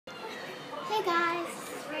Hi guys, this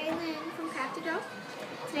is Raylan from Craft to Go.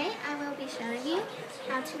 Today I will be showing you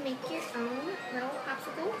how to make your own little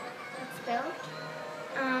popsicle that's built.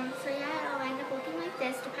 So yeah, it'll end up looking like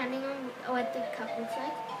this depending on what the cup looks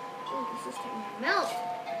like. Ooh, this is starting to melt.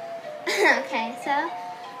 Okay, so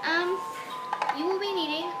you will be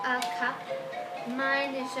needing a cup.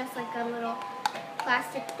 Mine is just like a little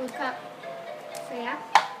plastic blue cup. So yeah,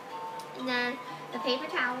 and then the paper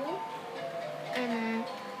towel, and then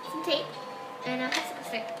some tape, and a popsicle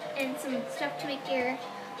stick, and some stuff to make your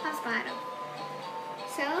popsicle out of.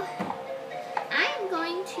 So I am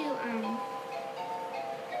going to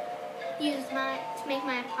to make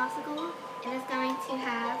my popsicle. It is going to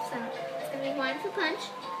have it's going to be one for punch.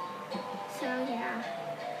 So yeah,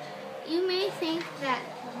 you may think that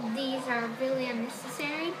these are really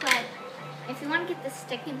unnecessary, but if you want to get this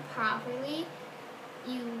sticking properly,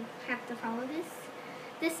 you have to follow this.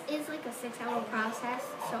 This is like a 6-hour process,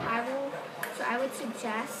 so I would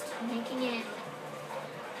suggest making it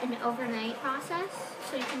an overnight process.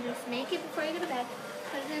 So you can just make it before you go to bed,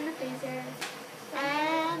 put it in the freezer,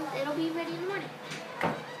 and it'll be ready in the morning.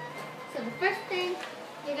 So the first thing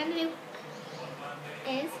you're gonna do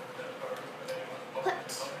is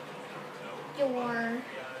put your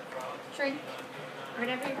drink or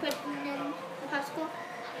whatever you're putting in the popsicle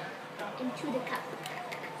into the cup.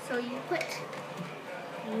 So you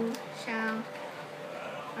shall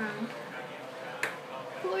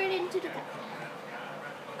pour it into the cup,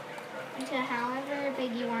 into however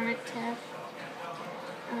big you want it to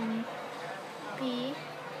be.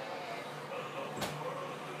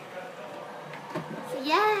 So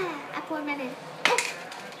yeah, I poured mine in.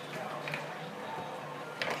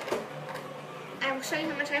 I will show you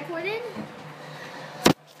how much I poured in.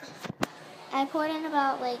 I poured in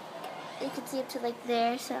about, like, you can see up to like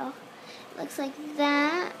there, so it looks like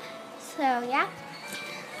that. So yeah.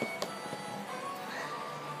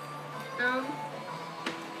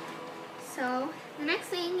 So the next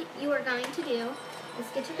thing you are going to do is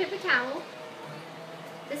get your paper towel.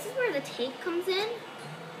 This is where the tape comes in.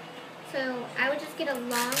 So I would just get a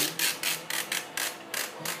long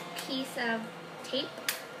piece of tape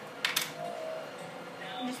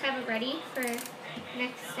and just have it ready for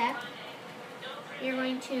next step. You're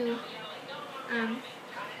going to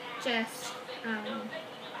just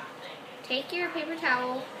take your paper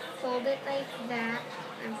towel, fold it like that,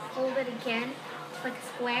 and fold it again like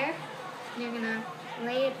a square. And you're gonna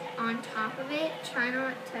lay it on top of it. Try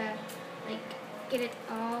not to get it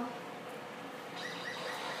all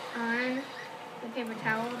on the paper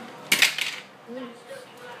towel. Ooh.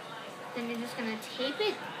 Then you're just gonna tape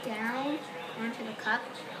it down onto the cup.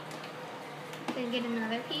 Then get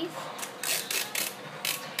another piece.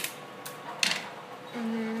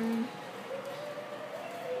 And then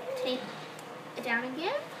tape it down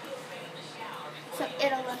again. So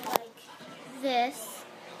it'll look like this.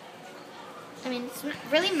 I mean, it's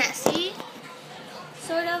really messy,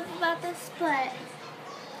 sort of, about this, but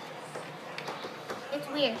it's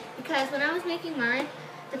weird because when I was making mine,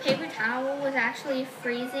 the paper towel was actually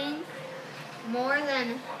freezing more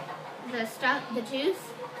than the juice.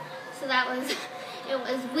 So that was, it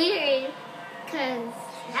was weird because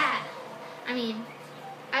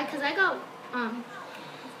I got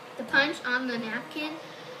the punch on the napkin,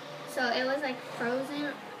 so it was like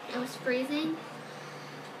frozen. It was freezing.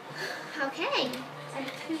 Okay, I'm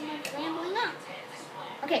too much rambling now.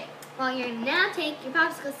 Okay, well, you're now take your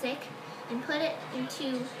popsicle stick and put it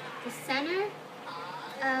into the center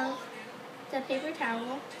of the paper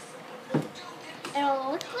towel.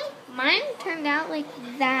 It'll look like mine turned out like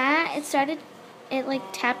that. It like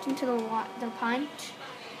tapped into the punch.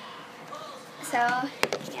 So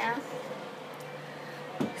yeah.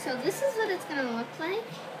 So this is what it's gonna look like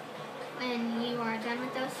when you are done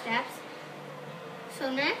with those steps. So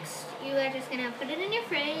next, you are just gonna put it in your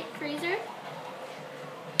freezer.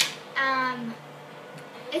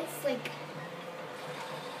 It's like,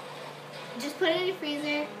 just put it in your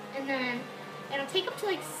freezer, and then it'll take up to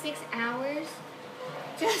like 6 hours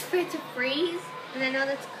just for it to freeze. And I know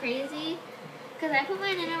that's crazy, because I put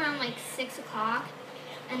mine in around like 6 o'clock,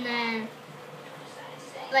 and then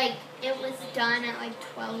like it was done at like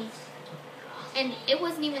 12, and it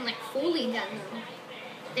wasn't even like fully done though.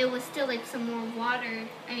 There was still like some more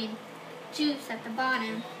juice at the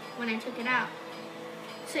bottom when I took it out.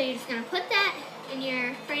 So you're just gonna put that in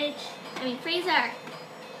your freezer.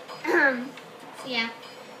 So yeah,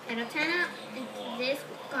 it'll turn out like this.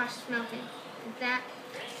 Gosh, it's melting like that.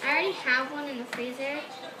 I already have one in the freezer.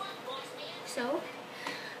 So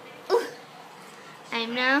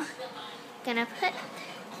I'm now gonna put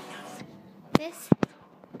this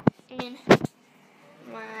in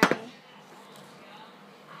my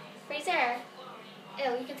freezer.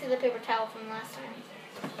 Oh, you can see the paper towel from last time.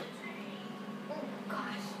 Oh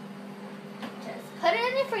gosh. Just put it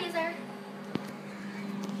in the freezer.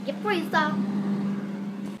 Get freezer.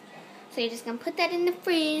 So you're just gonna put that in the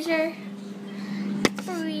freezer.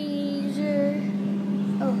 Freezer.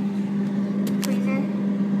 Oh, freezer.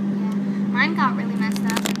 Yeah. Mine got really messed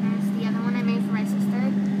up, and there's the other one I made for my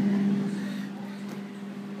sister.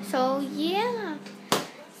 So yeah.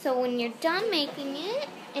 So when you're done making it,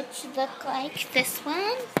 it should look like this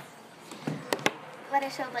one. What I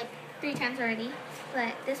showed like 3 times already.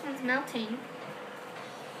 But this one's melting.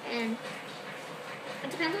 And it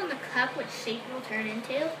depends on the cup which shape it will turn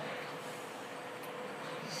into.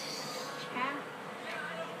 Yeah.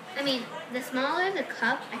 I mean, the smaller the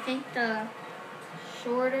cup, I think the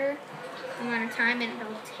shorter amount of time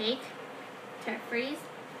it'll take to freeze.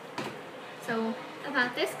 So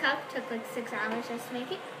about this cup took like 6 hours just to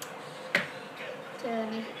make it.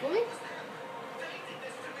 Fully.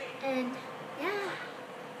 And yeah.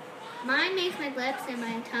 Mine makes my lips and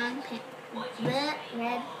my tongue red.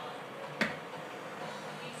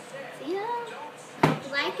 So yeah. Hope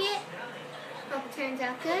you like it. Hope it turns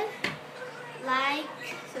out good. Like,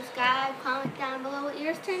 subscribe, comment down below what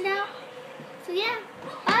yours turned out. So yeah,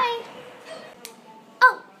 bye.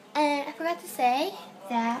 Oh, and I forgot to say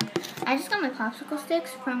that I just got my popsicle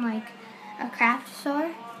sticks from like a craft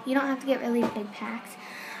store. You don't have to get really big packs.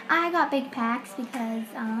 I got big packs because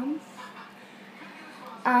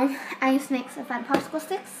I used to make stuff out of popsicle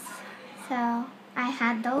sticks, so I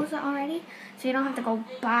had those already. So you don't have to go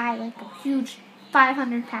buy like a huge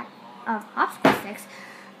 500 pack of popsicle sticks.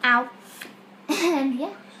 Ow. And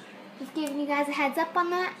yeah, just giving you guys a heads up on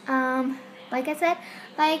that. Like I said,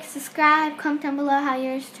 like, subscribe, comment down below how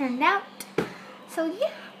yours turned out. So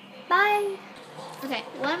yeah, bye. Okay,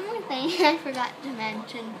 one more thing I forgot to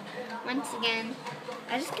mention. Once again,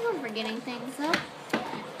 I just keep on forgetting things though.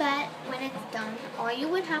 But when it's done, all you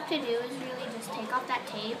would have to do is really just take off that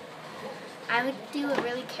tape. I would do it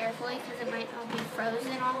really carefully because it might not be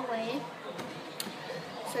frozen all the way.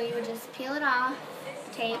 So you would just peel it off,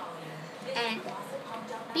 the tape, and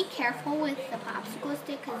be careful with the popsicle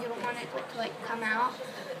stick because you don't want it to like come out.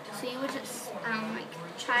 So you would just like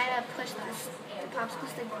try to push the popsicle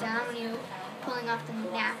stick down when you're pulling off the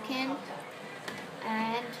napkin.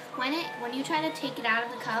 And when you try to take it out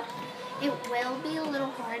of the cup, it will be a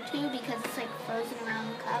little hard to because it's like frozen around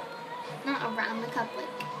the cup. Not around the cup, like,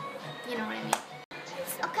 you know what I mean.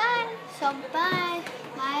 Okay, so bye.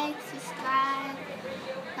 Like, subscribe,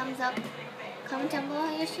 thumbs up, comment down below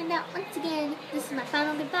how yours turned out. Once again, this is my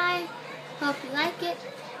final goodbye. Hope you like it.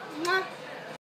 Mwah.